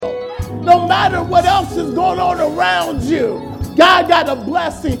No matter what else is going on around you, God got a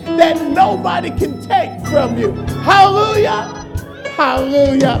blessing that nobody can take from you. Hallelujah.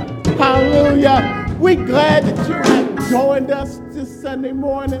 Hallelujah. Hallelujah. We're glad that you have joined us this Sunday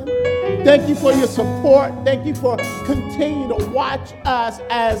morning. Thank you for your support. Thank you for continuing to watch us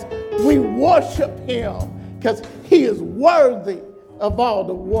as we worship him, because he is worthy of all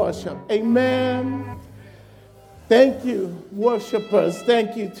the worship. Amen. Thank you, worshipers.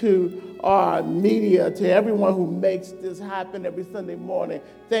 Thank you to our media, to everyone who makes this happen every Sunday morning.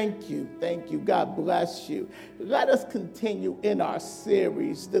 Thank you. Thank you. God bless you. Let us continue in our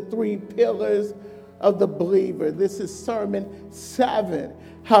series, The Three Pillars of the Believer. This is Sermon 7.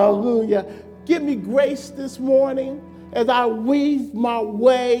 Hallelujah. Give me grace this morning as I weave my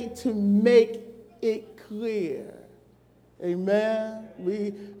way to make it clear. Amen.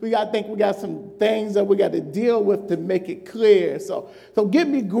 We got some things that we got to deal with to make it clear. So give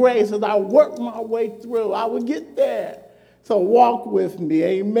me grace as I work my way through. I will get there. So walk with me.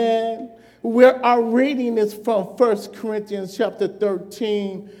 Amen. Our reading is from 1 Corinthians chapter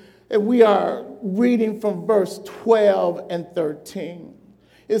 13, and we are reading from verse 12 and 13.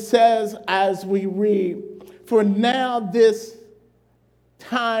 It says, as we read, "For now this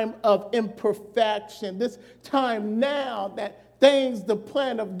time of imperfection, this time now that things, the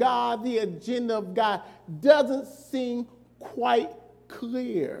plan of God, the agenda of God doesn't seem quite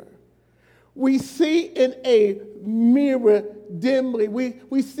clear. We see in a mirror dimly.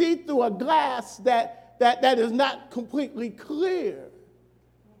 We see through a glass that is not completely clear.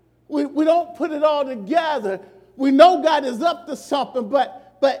 We don't put it all together. We know God is up to something,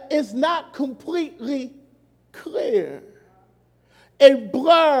 but it's not completely clear. A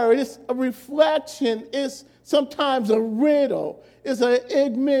blur, it's a reflection, it's sometimes a riddle, it's an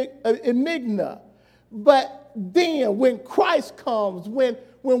enigma. But then when Christ comes, when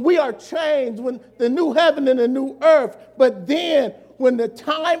we are changed, when the new heaven and the new earth, but then when the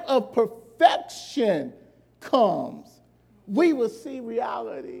time of perfection comes, we will see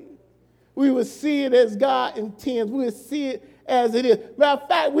reality. We will see it as God intends. We will see it as it is. Matter of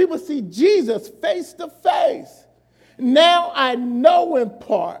fact, we will see Jesus face to face. Now I know in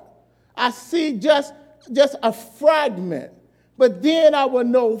part. I see just a fragment. But then I will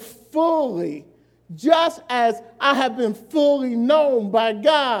know fully, just as I have been fully known by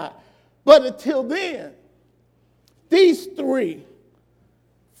God. But until then, these three,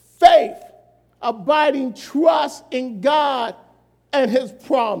 faith, abiding trust in God and his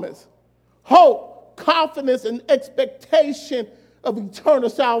promise, hope, confidence, and expectation of eternal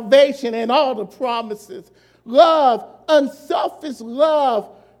salvation and all the promises, love, unselfish love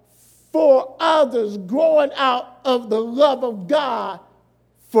for others, growing out of the love of God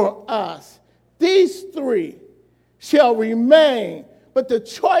for us. These three shall remain, but the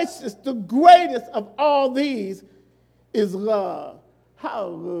choicest, the greatest of all these is love.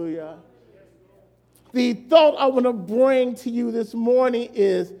 Hallelujah. The thought I want to bring to you this morning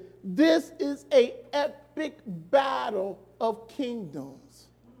is, this is an epic battle of kingdoms.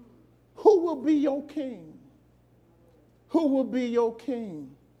 Who will be your king? Who will be your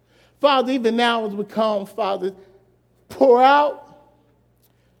king? Father, even now as we come, Father, pour out,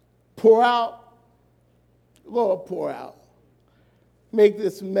 Lord, pour out. Make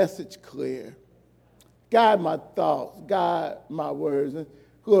this message clear. Guide my thoughts, guide my words. And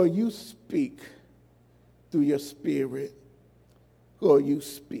Lord, you speak through your spirit. Lord, you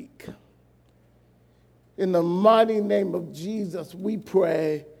speak. In the mighty name of Jesus, we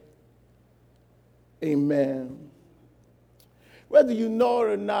pray. Amen. Whether you know it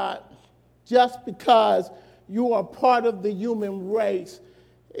or not, just because you are part of the human race,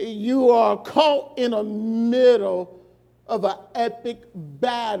 you are caught in the middle of an epic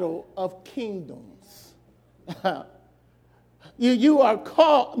battle of kingdoms. you are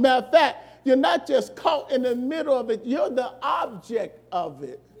caught, matter of fact, you're not just caught in the middle of it, you're the object of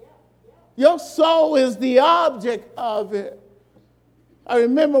it. Your soul is the object of it. I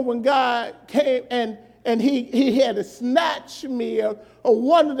remember when God came and he had to snatch me, or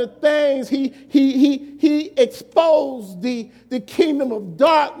one of the things, he exposed the kingdom of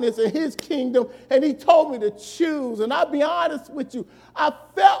darkness and his kingdom, and he told me to choose. And I'll be honest with you, I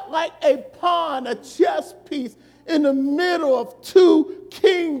felt like a pawn, a chess piece in the middle of two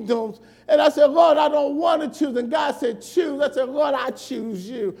kingdoms. And I said, Lord, I don't want to choose. And God said, choose. I said, Lord, I choose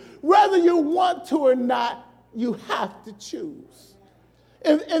you. Whether you want to or not, you have to choose.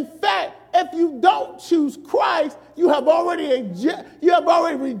 In fact, if you don't choose Christ, you have already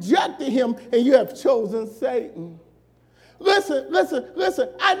rejected him, and you have chosen Satan. Listen.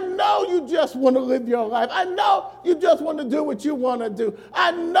 I know you just want to live your life. I know you just want to do what you want to do.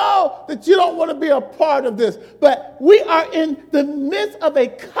 I know that you don't want to be a part of this. But we are in the midst of a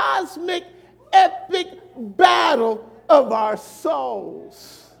cosmic, epic battle of our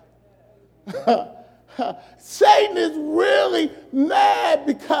souls. Satan is really mad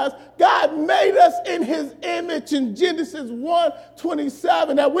because God made us in his image in Genesis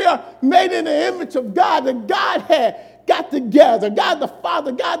 1:27, that we are made in the image of God, that God had got together. God the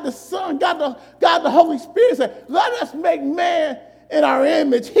Father, God the Son, God the Holy Spirit said, let us make man in our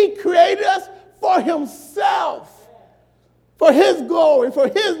image. He created us for himself, for his glory, for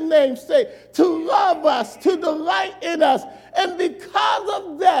his name's sake, to love us, to delight in us. And because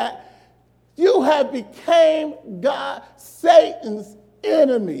of that, you have become Satan's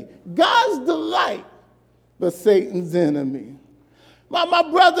enemy. God's delight, but Satan's enemy. My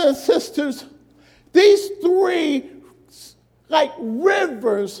brothers and sisters, these three like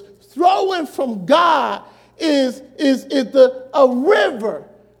rivers flowing from God is a river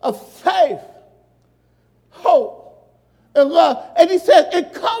of faith, hope, and love. And he says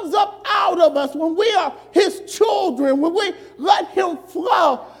it comes up out of us when we are his children, when we let him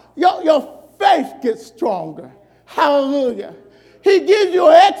flow. Your faith gets stronger. Hallelujah. He gives you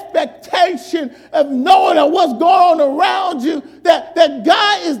an expectation of knowing that what's going on around you, that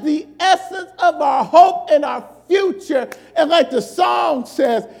God is the essence of our hope and our future. And like the song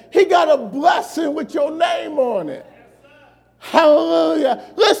says, he got a blessing with your name on it.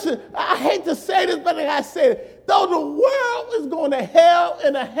 Hallelujah. Listen, I hate to say this, but I say it. Though the world is going to hell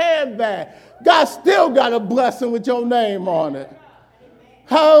in a handbag, God still got a blessing with your name on it.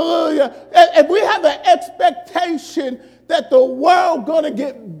 Hallelujah. And we have an expectation that the world going to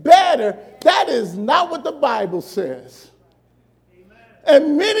get better. That is not what the Bible says. Amen.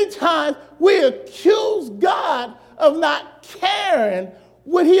 And many times we accuse God of not caring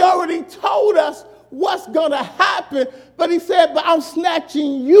when he already told us what's going to happen. But he said, but I'm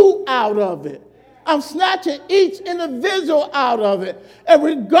snatching you out of it. I'm snatching each individual out of it. And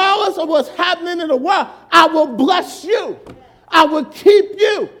regardless of what's happening in the world, I will bless you. I will keep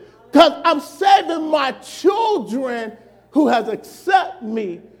you because I'm saving my children who has accepted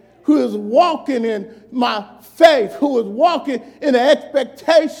me, who is walking in my faith, who is walking in the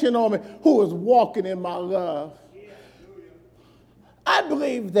expectation on me, who is walking in my love. I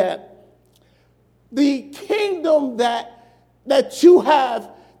believe that the kingdom that you have,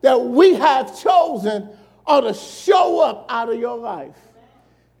 that we have chosen, ought to show up out of your life.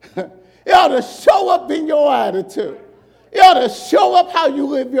 It ought to show up in your attitude. It ought to show up how you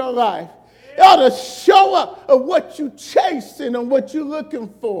live your life. It ought to show up of what you're chasing and what you're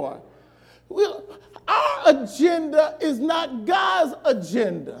looking for. Our agenda is not God's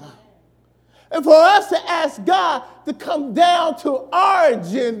agenda. And for us to ask God to come down to our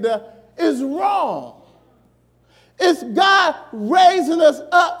agenda is wrong. It's God raising us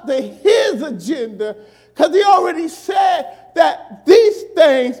up to his agenda because he already said that these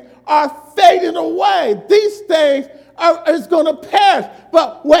things are fading away. These things is going to perish.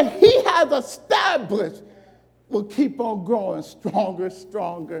 But what he has established will keep on growing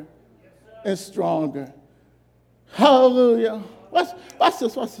stronger, and stronger. Hallelujah. Watch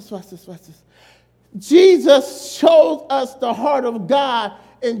this. Jesus shows us the heart of God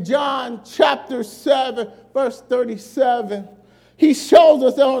in John chapter 7, verse 37. He shows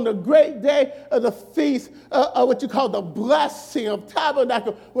us that on the great day of the feast, of what you call the blessing of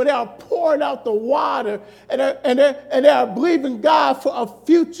tabernacle, when they are pouring out the water and they are believing God for a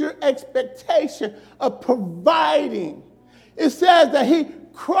future expectation of providing. It says that he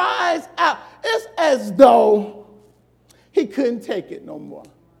cries out. It's as though he couldn't take it no more.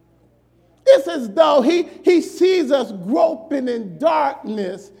 It's as though he sees us groping in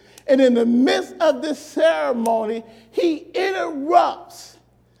darkness. And in the midst of this ceremony, he interrupts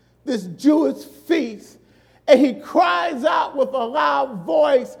this Jewish feast. And he cries out with a loud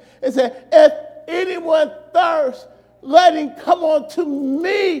voice and says, if anyone thirsts, let him come unto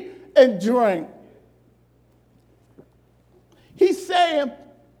me and drink. He's saying,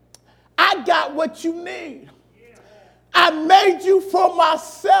 I got what you need. I made you for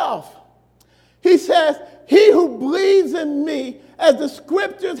myself. He says, he who believes in me, as the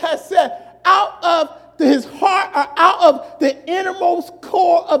scriptures have said, out of his heart or out of the innermost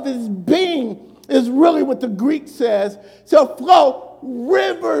core of his being is really what the Greek says, shall flow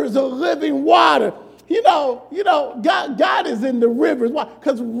rivers of living water. You know, God is in the rivers. Why?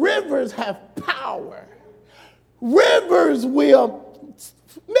 Because rivers have power. Rivers will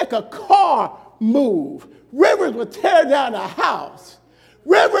make a car move. Rivers will tear down a house.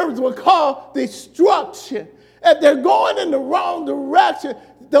 Rivers will cause destruction. If they're going in the wrong direction,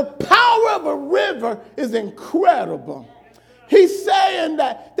 the power of a river is incredible. He's saying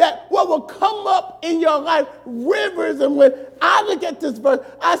that what will come up in your life, rivers, and when I look at this verse,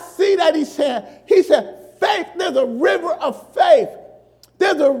 I see that he said, faith, there's a river of faith.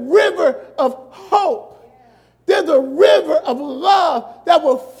 There's a river of hope. There's a river of love that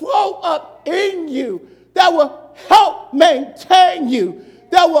will flow up in you, that will help maintain you,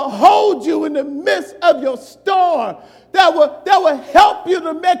 that will hold you in the midst of your storm, that will help you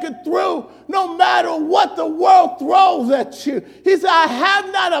to make it through no matter what the world throws at you. He said, I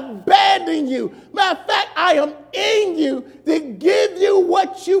have not abandoned you. Matter of fact, I am in you to give you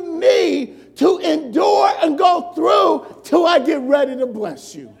what you need to endure and go through till I get ready to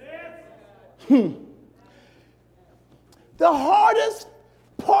bless you. The hardest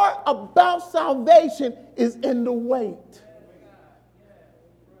part about salvation is in the wait.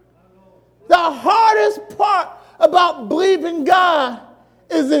 The hardest part about believing God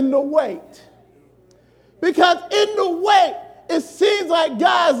is in the wait. Because in the wait, it seems like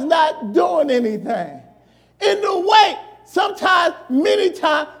God's not doing anything. In the wait, sometimes, many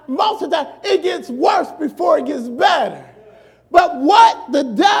times, most of the time, it gets worse before it gets better. But what the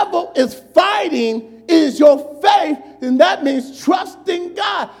devil is fighting is your faith, and that means trusting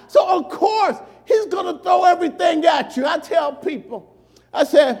God. So, of course, he's going to throw everything at you. I tell people, I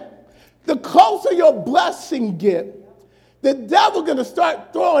said, the closer your blessing get, the devil going to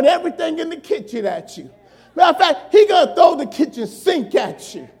start throwing everything in the kitchen at you. Matter of fact, he's going to throw the kitchen sink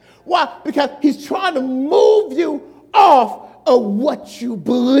at you. Why? Because he's trying to move you off of what you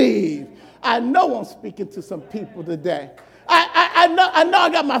believe. I know I'm speaking to some people today. I know I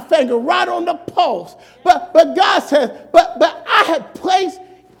got my finger right on the pulse. But God says, but I have placed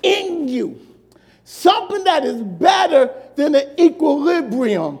in you something that is better than an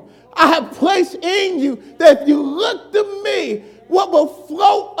equilibrium. I have placed in you that if you look to me, what will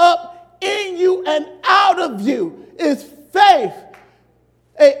flow up in you and out of you is faith,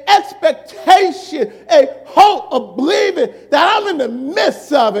 an expectation, a hope of believing that I'm in the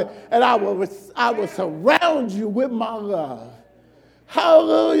midst of it and I will surround you with my love.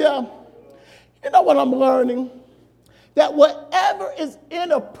 Hallelujah. You know what I'm learning? That whatever is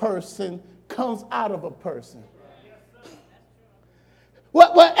in a person comes out of a person.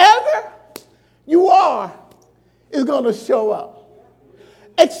 Whatever you are is going to show up.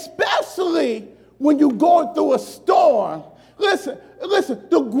 Especially when you're going through a storm. Listen,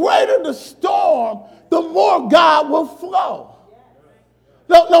 the greater the storm, the more God will flow.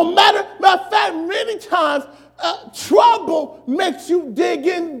 No matter of fact, many times trouble makes you dig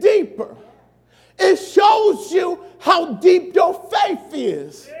in deeper. It shows you how deep your faith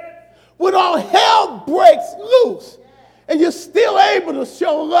is. When all hell breaks loose, and you're still able to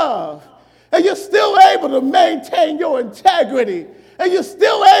show love, and you're still able to maintain your integrity, and you're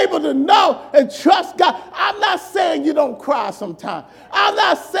still able to know and trust God. I'm not saying you don't cry sometimes. I'm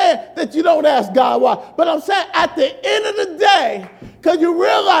not saying that you don't ask God why. But I'm saying at the end of the day, because you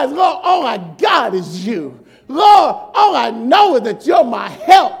realize, Lord, all I got is you. Lord, all I know is that you're my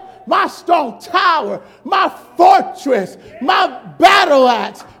help, my strong tower, my fortress, my battle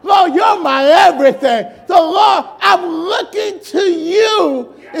axe. Lord, you're my everything. So, Lord, I'm looking to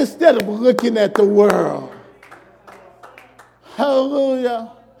you instead of looking at the world.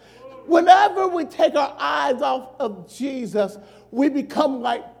 Hallelujah. Whenever we take our eyes off of Jesus, we become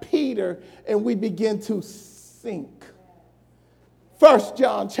like Peter and we begin to sink. 1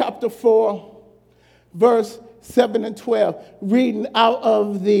 John chapter 4, verse 7 and 12, reading out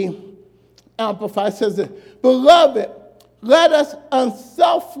of the Amplified, says this: Beloved, let us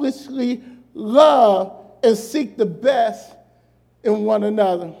unselfishly love and seek the best in one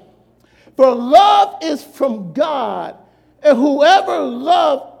another. For love is from God, and whoever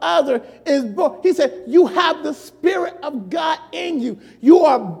loves others is born. He said, you have the Spirit of God in you. You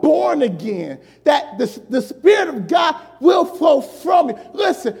are born again. That the Spirit of God will flow from you.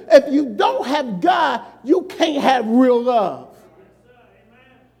 Listen, if you don't have God, you can't have real love.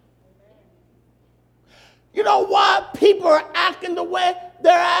 You know why people are acting the way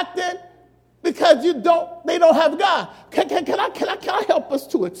they're acting? Because they don't have God. Can I help us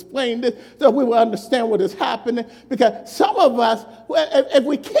to explain this so we will understand what is happening? Because some of us, if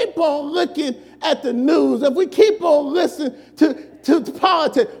we keep on looking at the news, if we keep on listening to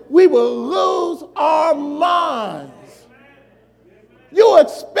politics, we will lose our minds. You're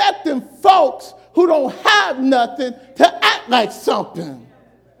expecting folks who don't have nothing to act like something.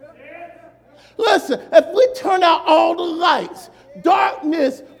 Listen, if we turn out all the lights,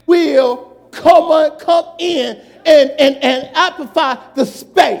 darkness will come in and occupy the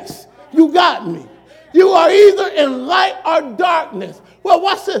space. You got me. You are either in light or darkness. Well,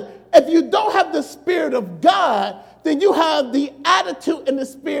 watch this. If you don't have the Spirit of God, then you have the attitude and the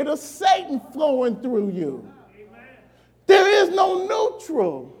spirit of Satan flowing through you. Amen. There is no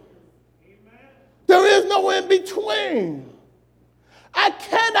neutral. Amen. There is no in between. I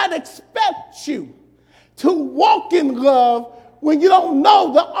cannot expect you to walk in love when you don't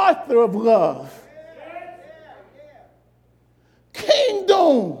know the author of love.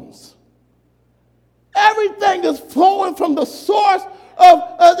 Kingdoms. Everything is flowing from the source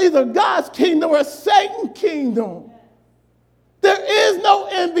of either God's kingdom or Satan's kingdom. There is no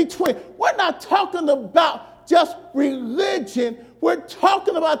in between. We're not talking about just religion. We're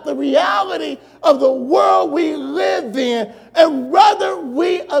talking about the reality of the world we live in. And whether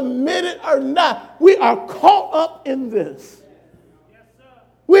we admit it or not, we are caught up in this.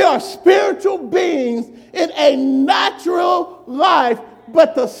 We are spiritual beings in a natural life,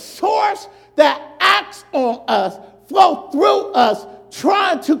 but the source that acts on us, flow through us,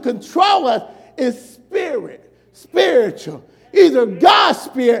 trying to control us is spiritual. Either God's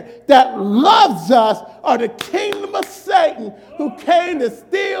spirit that loves us or the kingdom of Satan who came to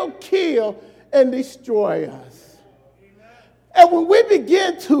steal, kill, and destroy us. And when we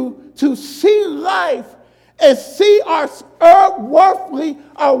begin to see life and see our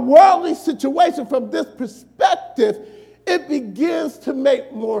worldly situation from this perspective, it begins to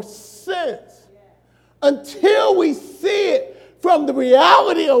make more sense. Until we see it from the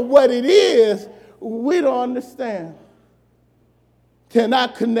reality of what it is, we don't understand.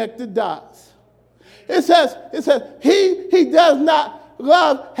 Cannot connect the dots. It says he does not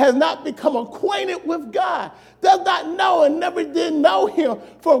love, has not become acquainted with God, does not know and never did know him.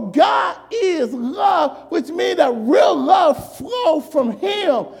 For God is love, which means that real love flows from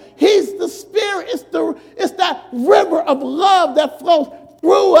him. He's the spirit. It's that river of love that flows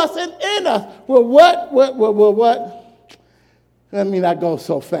through us and in us. Well, what? Let me not go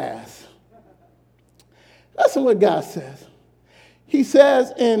so fast. Listen what God says. He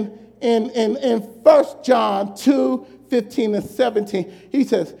says in 1 John 2, 15 and 17, he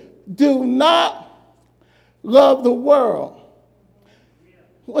says, do not love the world.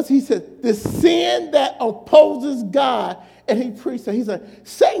 What's he said? The sin that opposes God. And he preached it. He said,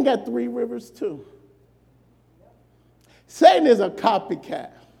 Satan got three rivers too. Satan is a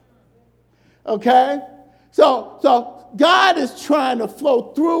copycat. Okay? So God is trying to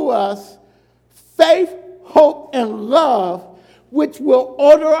flow through us faith, hope, and love, which will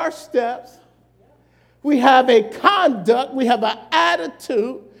order our steps. We have a conduct. We have an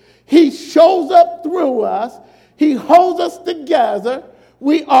attitude. He shows up through us. He holds us together.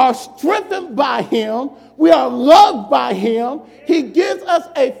 We are strengthened by him. We are loved by him. He gives us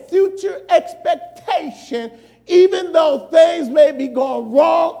a future expectation. Even though things may be going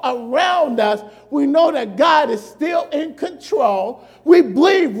wrong around us, we know that God is still in control. We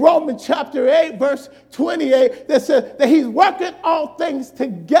believe Romans chapter 8, verse 28, that says that he's working all things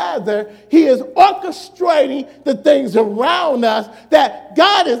together. He is orchestrating the things around us, that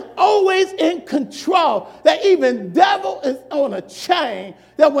God is always in control, that even devil is on a chain,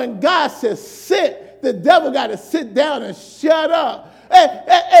 that when God says sit, the devil got to sit down and shut up.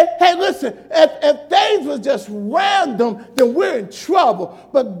 Hey, listen, if things were just random, then we're in trouble.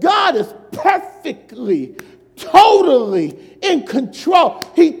 But God is perfectly, totally in control.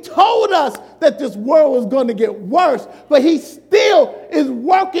 He told us that this world was going to get worse, but he still is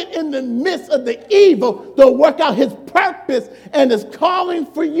working in the midst of the evil to work out his purpose and his calling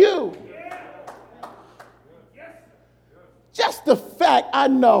for you. Just the fact I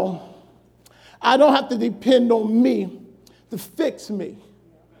know I don't have to depend on me to fix me.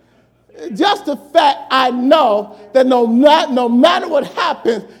 Just the fact I know that no matter what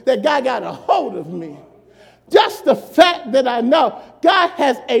happens, that God got a hold of me. Just the fact that I know God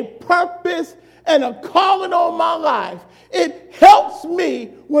has a purpose and a calling on my life. It helps me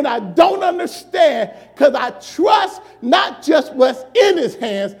when I don't understand, because I trust not just what's in his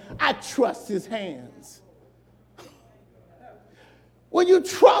hands, I trust his hands. When you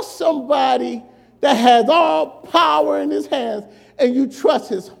trust somebody that has all power in his hands, and you trust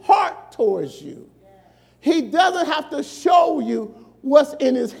his heart towards you, he doesn't have to show you what's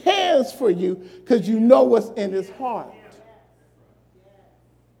in his hands for you, because you know what's in his heart.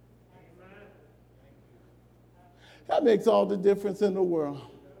 That makes all the difference in the world.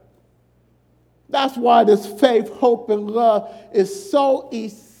 That's why this faith, hope, and love is so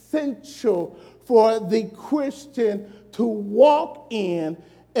essential for the Christian to walk in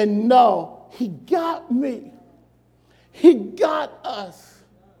and know, he got me. He got us.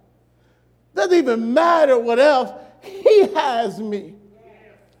 Doesn't even matter what else. He has me.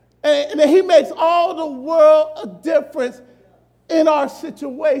 And he makes all the world a difference in our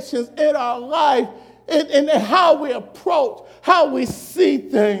situations, in our life, in how we approach, how we see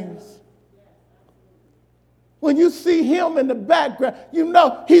things. When you see him in the background, you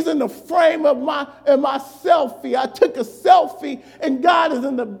know he's in the frame of my selfie. I took a selfie, and God is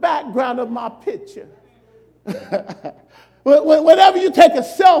in the background of my picture. Whenever you take a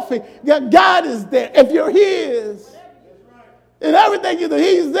selfie, God is there. If you're his, and everything you do,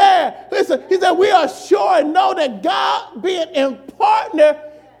 he's there. Listen, he said, we are sure and know that God being in partner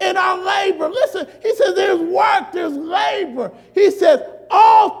in our labor. Listen, he says there's work, there's labor. He says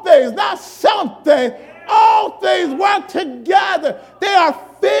all things, not some things, all things work together. They are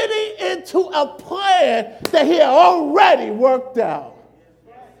fitting into a plan that he had already worked out.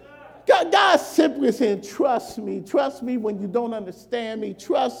 God simply is saying, trust me. Trust me when you don't understand me.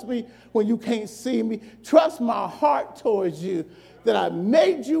 Trust me when you can't see me. Trust my heart towards you, that I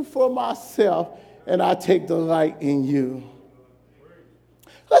made you for myself, and I take delight in you.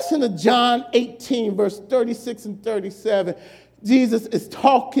 Listen to John 18, verse 36 and 37. Jesus is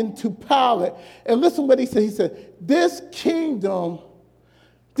talking to Pilate. And listen what he said. He said, this kingdom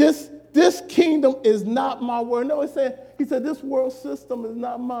is not my word. No, he said, this world system is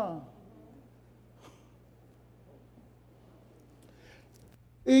not mine.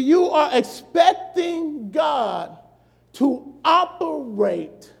 You are expecting God to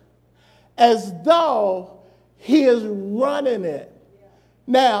operate as though he is running it.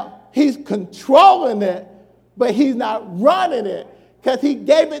 Now, he's controlling it, but he's not running it because he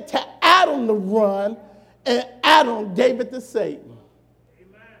gave it to Adam to run, and Adam gave it to Satan.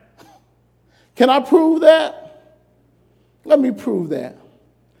 Amen. Can I prove that? Let me prove that.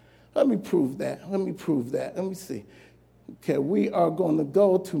 Let me see. Okay, we are going to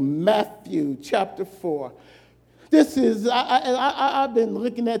go to Matthew chapter 4. This is, I've been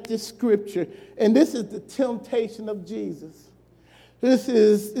looking at this scripture, and this is the temptation of Jesus. This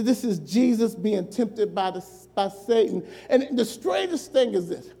is Jesus being tempted by Satan. And the strangest thing is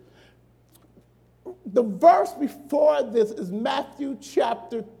this. The verse before this is Matthew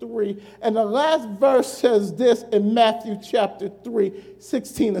chapter 3. And the last verse says this in Matthew chapter 3,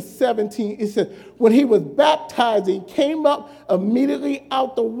 16 and 17. It says, when he was baptized, he came up immediately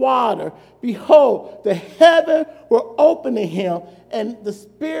out the water. Behold, the heaven were open to him, and the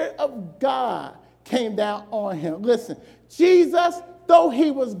Spirit of God came down on him. Listen, Jesus, though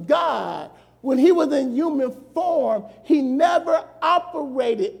he was God, when he was in human form, he never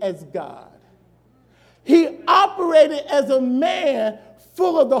operated as God. He operated as a man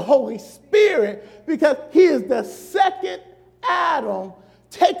full of the Holy Spirit because he is the second Adam,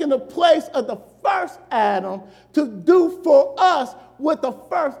 taking the place of the first Adam to do for us what the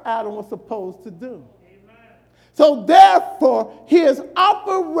first Adam was supposed to do. Amen. So therefore, he is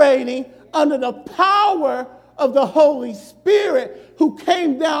operating under the power of the Holy Spirit who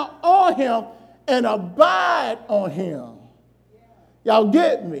came down on him and abide on him. Y'all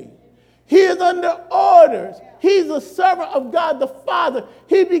get me? He is under orders. He's a servant of God the Father.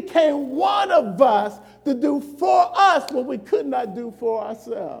 He became one of us to do for us what we could not do for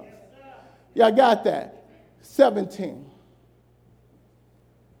ourselves. Y'all got that? 17.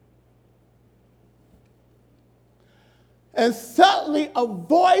 And suddenly a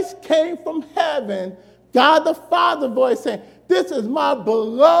voice came from heaven, God the Father voice saying, this is my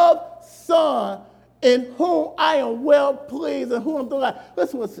beloved Son, in whom I am well pleased and whom I'm delighted.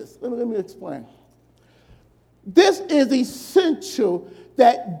 Listen, what's this? Let me explain. This is essential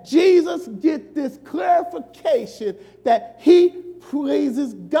that Jesus get this clarification that he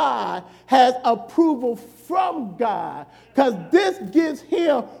pleases God, has approval from God, because this gives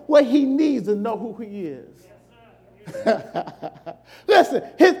him what he needs to know who he is. Listen,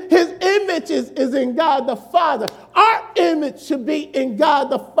 his image is in God the Father. Our image should be in God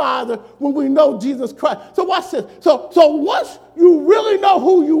the Father when we know Jesus Christ. So watch this. So once you really know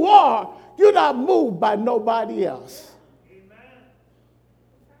who you are, you're not moved by nobody else.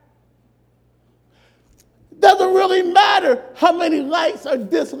 Doesn't really matter how many likes or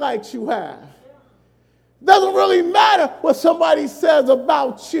dislikes you have. Doesn't really matter what somebody says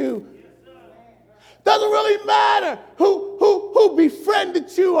about you. Doesn't really matter who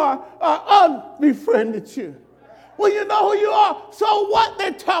befriended you or unbefriended you. Well, you know who you are. So what?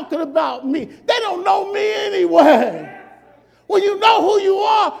 They're talking about me. They don't know me anyway. When you know who you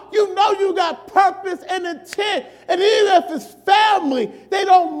are, you know you got purpose and intent. And even if it's family, they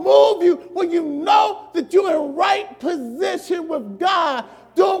don't move you when you know that you're in right position with God,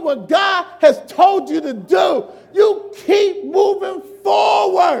 doing what God has told you to do. You keep moving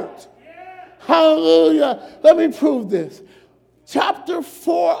forward. Hallelujah. Let me prove this. chapter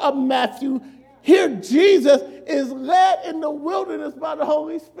 4 of Matthew, here Jesus is led in the wilderness by the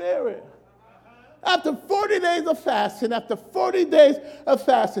Holy Spirit. After 40 days of fasting, now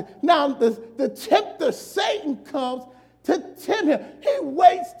the tempter, Satan, comes to tempt him. He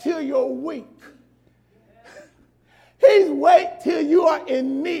waits till you're weak. He waits till you are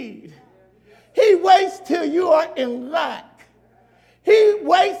in need. He waits till you are in lack. He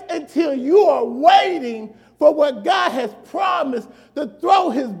waits until you are waiting for what God has promised to throw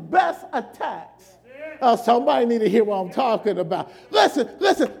his best attacks. Oh, somebody need to hear what I'm talking about. Listen.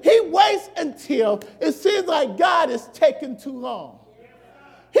 He waits until it seems like God is taking too long.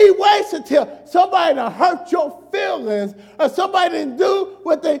 He waits until somebody done hurt your feelings or somebody didn't do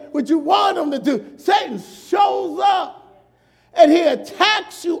what you want them to do. Satan shows up and he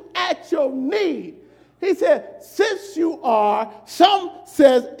attacks you at your need. He said, since you are,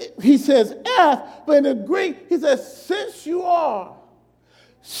 he says F, but in the Greek, he says, since you are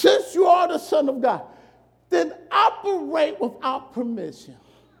the Son of God, then operate without permission.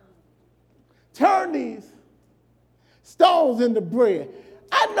 Turn these stones into bread.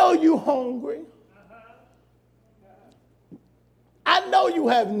 I know you're hungry. I know you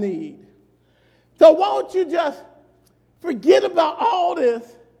have need. So won't you just forget about all this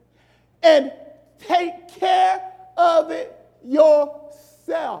and take care of it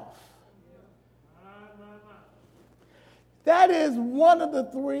yourself? That is one of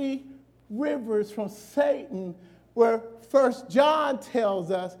the three rivers from Satan where 1 John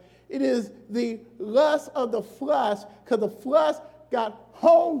tells us it is the lust of the flesh, because the flesh got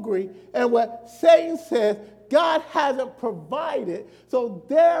hungry, and what Satan says, God hasn't provided, so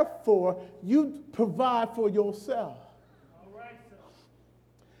therefore you provide for yourself. All right,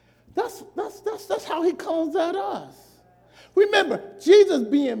 that's how he comes at us. Remember, Jesus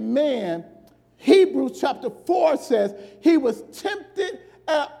being man, Hebrews chapter 4 says he was tempted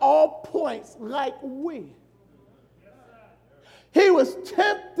at all points like we. He was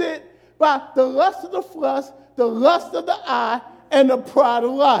tempted by the lust of the flesh, the lust of the eye, and the pride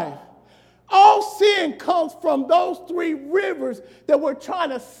of life. All sin comes from those three rivers that we're trying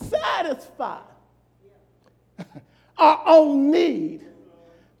to satisfy our own need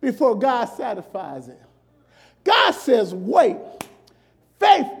before God satisfies it. God says, wait.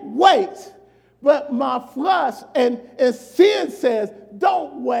 Faith waits. But my flesh and sin says,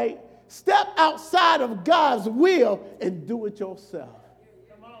 don't wait. Step outside of God's will and do it yourself.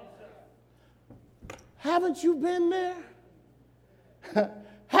 Haven't you been there?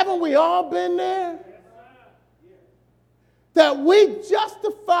 Haven't we all been there? That we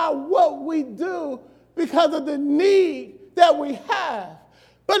justify what we do because of the need that we have.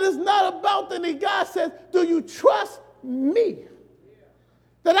 But it's not about the need. God says, do you trust me?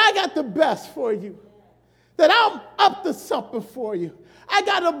 That I got the best for you. That I'm up to something for you. I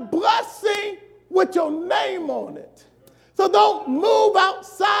got a blessing with your name on it. So don't move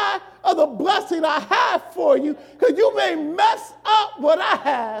outside of the blessing I have for you, because you may mess up what I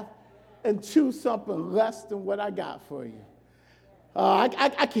have and choose something less than what I got for you.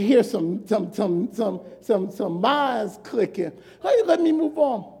 I can hear some minds clicking. Let me move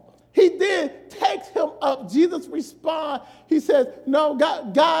on. He then takes him up. Jesus responds. He says, no,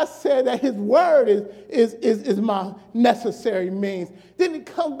 God said that his word is my necessary means. Then he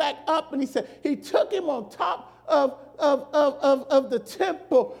comes back up and he said, he took him on top of the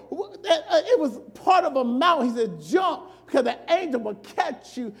temple. It was part of a mountain. He said, jump, because the angel will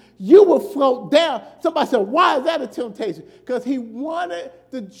catch you. You will float down. Somebody said, why is that a temptation? Because he wanted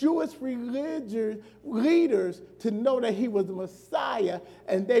the Jewish religious leaders to know that he was the Messiah,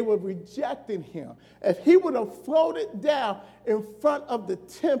 and they were rejecting him. If he would have floated down in front of the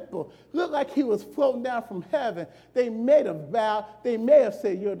temple, looked like he was floating down from heaven, they may have bowed. They may have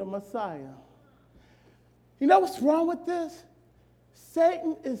said, you're the Messiah. You know what's wrong with this?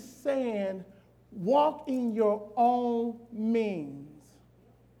 Satan is saying, walk in your own means.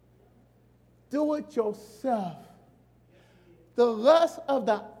 Do it yourself. The lust of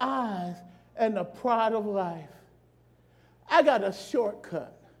the eyes and the pride of life. I got a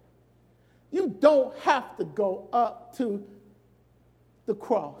shortcut. You don't have to go up to the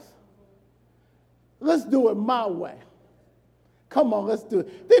cross. Let's do it my way. Come on, let's do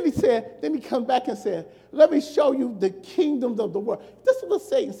it. Then he comes back and said, let me show you the kingdoms of the world. This is what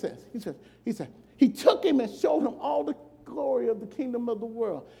Satan says. He took him and showed him all the glory of the kingdom of the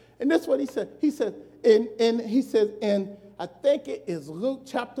world. And this is what he said. He says, I think it is Luke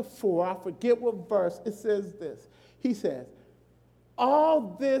chapter 4, I forget what verse, it says this. He says,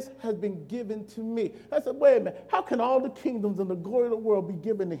 all this has been given to me. I said, wait a minute, how can all the kingdoms and the glory of the world be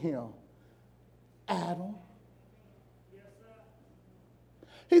given to him? Adam.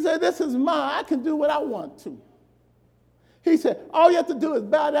 He said, this is mine. I can do what I want to. He said, all you have to do is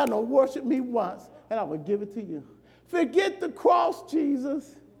bow down and worship me once, and I will give it to you. Forget the cross,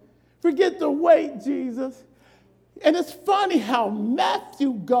 Jesus. Forget the weight, Jesus. And it's funny how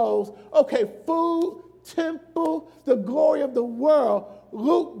Matthew goes, okay, food, temple, the glory of the world.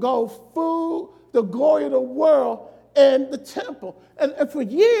 Luke goes, food, the glory of the world, and the temple. And for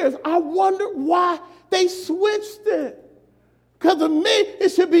years, I wondered why they switched it. Because to me, it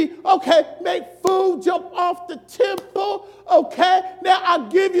should be, okay, make food, jump off the temple, okay? Now I'll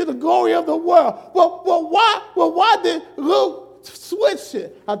give you the glory of the world. Well, why did Luke switch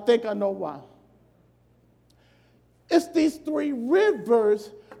it? I think I know why. It's these three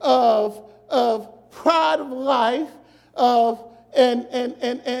rivers of pride of life,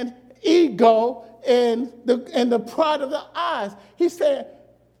 and ego, and the pride of the eyes. He said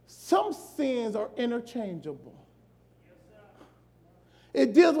some sins are interchangeable.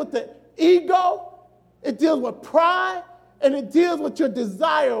 It deals with the ego, it deals with pride, and it deals with your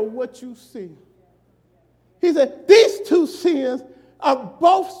desire of what you see. He said these two sins are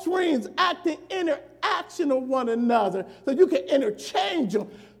both streams acting interaction of one another, so you can interchange them.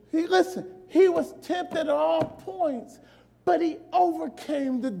 Listen, he was tempted at all points, but he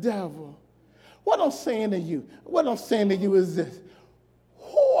overcame the devil. What I'm saying to you is this.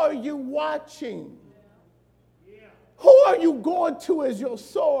 Who are you watching? Who are you going to as your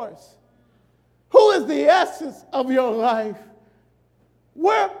source? Who is the essence of your life?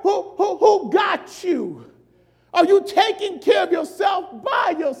 Who got you? Are you taking care of yourself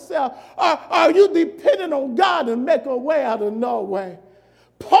by yourself? Or are you dependent on God to make a way out of no way?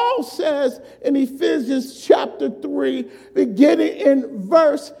 Paul says in Ephesians chapter 3, beginning in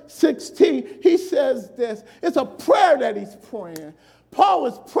verse 16, he says this. It's a prayer that he's praying. Paul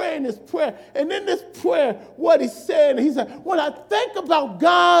was praying this prayer. And in this prayer, what he's saying, he said, when I think about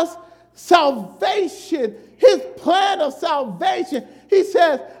God's salvation, his plan of salvation, he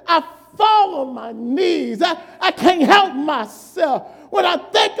says, I fall on my knees. I can't help myself. When I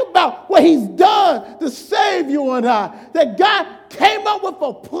think about what he's done to save you and I, that God came up with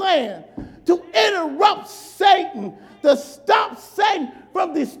a plan to interrupt Satan, to stop Satan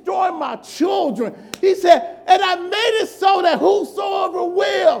from destroying my children. He said, and I made it so that whosoever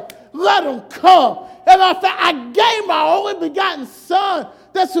will, let him come. And I said, I gave my only begotten son,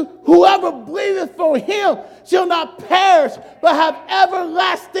 that whoever believeth for him shall not perish, but have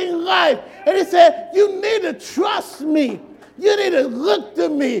everlasting life. And he said, you need to trust me. You need to look to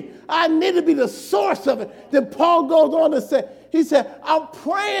me. I need to be the source of it. Then Paul goes on to say, he said, I'm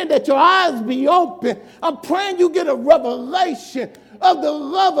praying that your eyes be open. I'm praying you get a revelation of the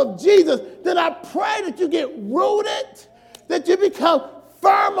love of Jesus. Then I pray that you get rooted, that you become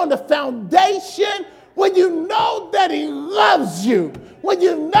firm on the foundation when you know that he loves you, when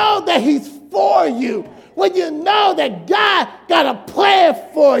you know that he's for you, when you know that God got a plan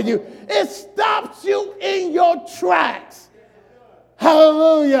for you. It stops you in your tracks.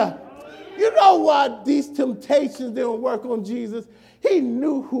 Hallelujah. You know why these temptations didn't work on Jesus? He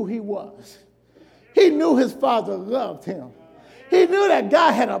knew who he was. He knew his Father loved him. He knew that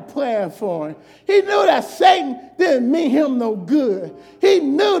God had a plan for him. He knew that Satan didn't mean him no good. He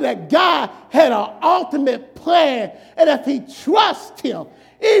knew that God had an ultimate plan. And if he trusts him,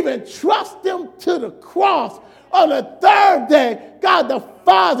 even trust him to the cross, on the third day, God the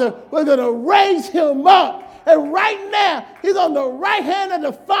Father was going to raise him up. And right now, he's on the right hand of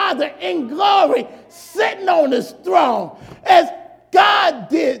the Father in glory, sitting on his throne. As God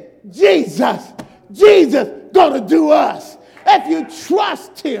did Jesus, Jesus going to do us. If you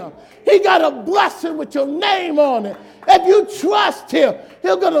trust him, he got a blessing with your name on it. If you trust him,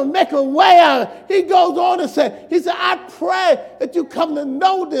 he's going to make a way out of it. He goes on to say, he said, I pray that you come to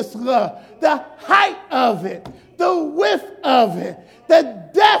know this love, the height of it, the width of it, the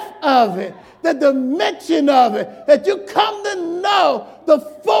depth of it, the dimension of it, that you come to know the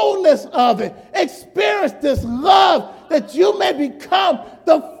fullness of it. Experience this love that you may become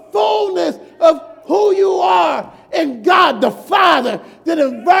the fullness of who you are in God the Father. Then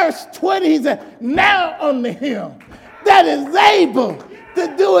in verse 20, he said, now unto him that is able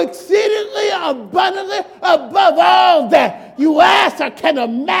to do exceedingly abundantly above all that you ask or can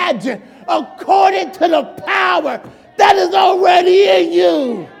imagine, according to the power that is already in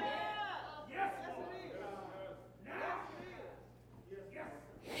you.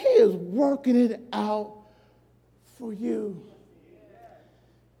 He is working it out for you.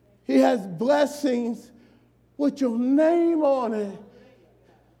 He has blessings with your name on it.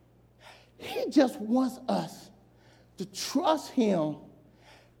 He just wants us to trust him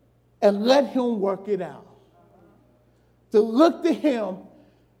and let him work it out. To look to him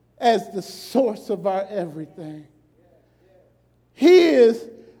as the source of our everything. He is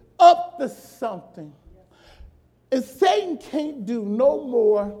up to something. And Satan can't do no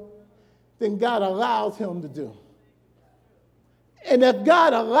more than God allows him to do. And if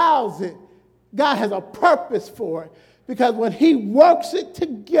God allows it, God has a purpose for it. Because when he works it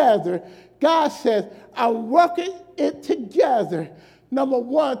together, God says, I'm working it together. Number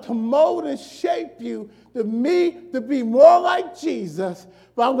one, to mold and shape you to be more like Jesus.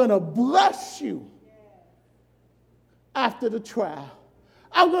 But I'm going to bless you after the trial.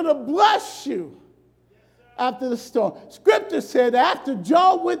 I'm going to bless you after the storm. Scripture said that after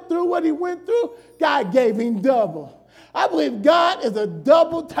Job went through what he went through, God gave him double. I believe God is a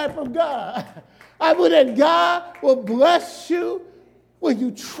double type of God. I believe that God will bless you when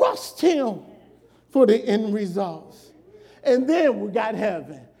you trust him for the end results. And then we got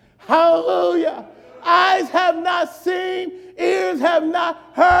heaven. Hallelujah. Eyes have not seen, ears have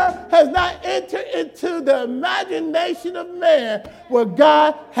not heard, has not entered into the imagination of man what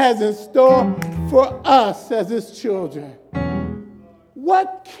God has in store for us as his children.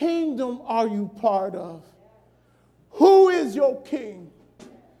 What kingdom are you part of? Who is your king?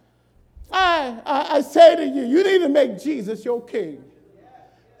 I say to you, you need to make Jesus your king.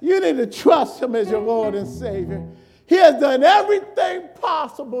 You need to trust him as your Lord and Savior. He has done everything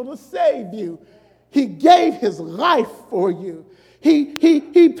possible to save you. He gave his life for you. He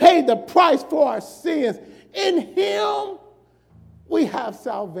paid the price for our sins. In him, we have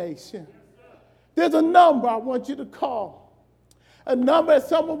salvation. There's a number I want you to call. A number that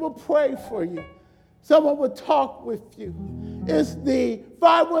someone will pray for you. Someone will talk with you. It's the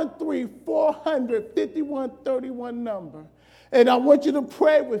 513-400-5131 number. And I want you to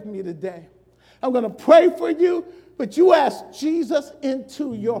pray with me today. I'm going to pray for you, but you ask Jesus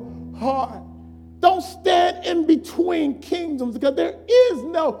into your heart. Don't stand in between kingdoms because there is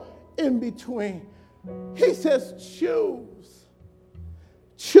no in between. He says choose.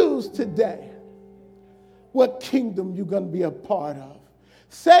 Choose today what kingdom you're going to be a part of.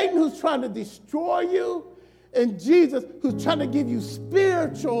 Satan, who's trying to destroy you, and Jesus, who's trying to give you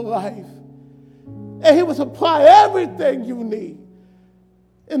spiritual life. And he will supply everything you need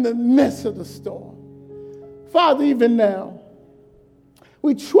in the midst of the storm. Father, even now,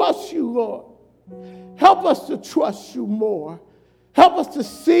 we trust you, Lord. Help us to trust you more. Help us to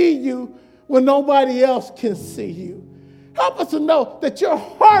see you when nobody else can see you. Help us to know that your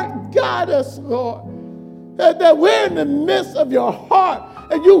heart got us, Lord. That we're in the midst of your heart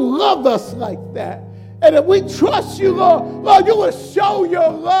and you love us like that. And if we trust you, Lord, you will show your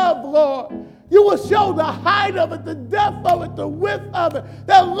love, Lord. You will show the height of it, the depth of it, the width of it.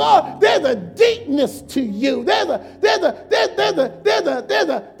 That, Lord, there's a deepness to you.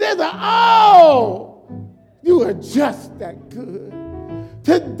 You are just that good.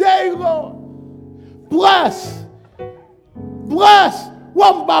 Today, Lord, bless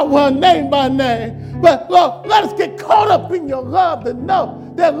one by one, name by name. But, Lord, let us get caught up in your love to know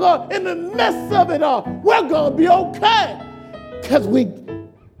that, Lord, in the midst of it all, we're going to be okay because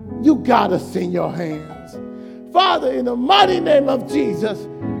you got us in your hands. Father, in the mighty name of Jesus,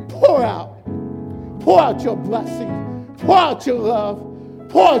 pour out your blessing, pour out your love,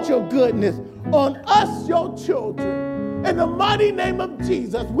 pour out your goodness on us, your children. In the mighty name of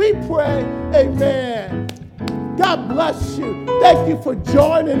Jesus, we pray, amen. God bless you. Thank you for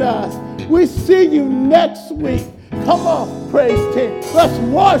joining us. We see you next week. Come on, praise team. Let's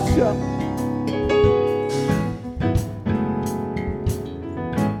worship.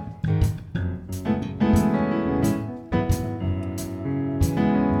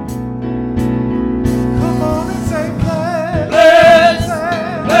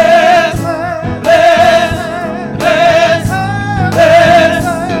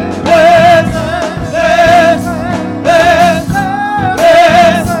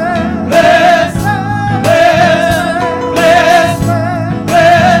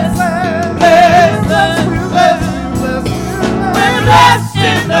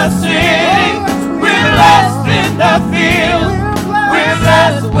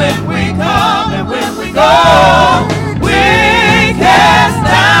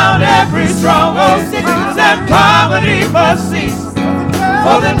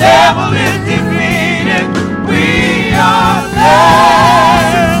 For the devil is defeated, we are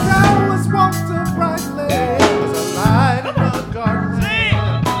led. Thou was once a bright lamp, was a light in the darkness.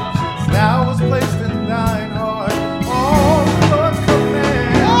 Thou was placed in thine heart, all the Lord's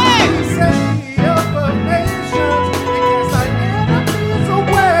command. He set thee up of nations, and cast thy enemies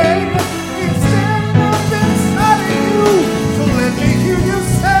away. He's standing up inside of you, so let me hear you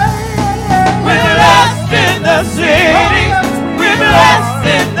say, we're blessed in the city. We're blessed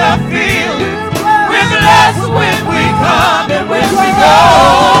in the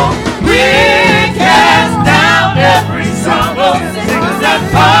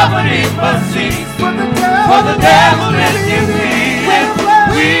beneath the seas. For the devil is defeated.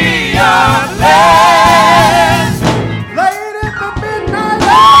 We are blessed. Late in the midnight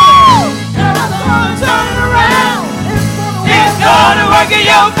hour, God's gonna turn it around. It's gonna work in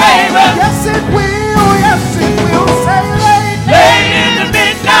your favor. Yes, it will. Yes, it will. Say late in the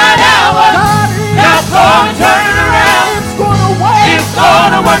midnight hour, God's gonna turn it around. It's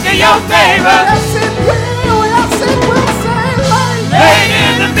gonna work in your favor. Yes, it will. Yes, it will. Say late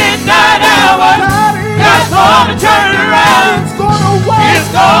in the midnight hour, God's gonna turn it around. It's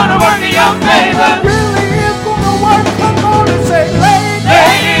gonna work in your favor. It really is gonna work. Come on and say late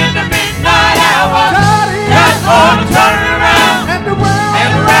in the midnight hour, God's gonna turn it around. And around,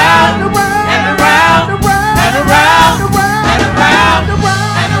 and around, and around, and around, and around,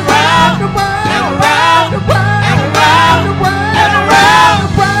 and around, and around, and around,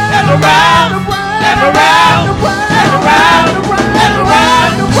 and around, and around, and around, and around, and around, and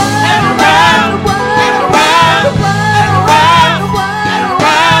around, and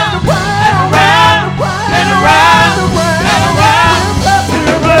around,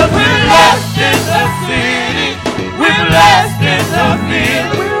 we're blessed in the field.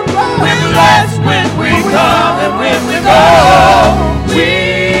 We're blessed when we come and when we go. We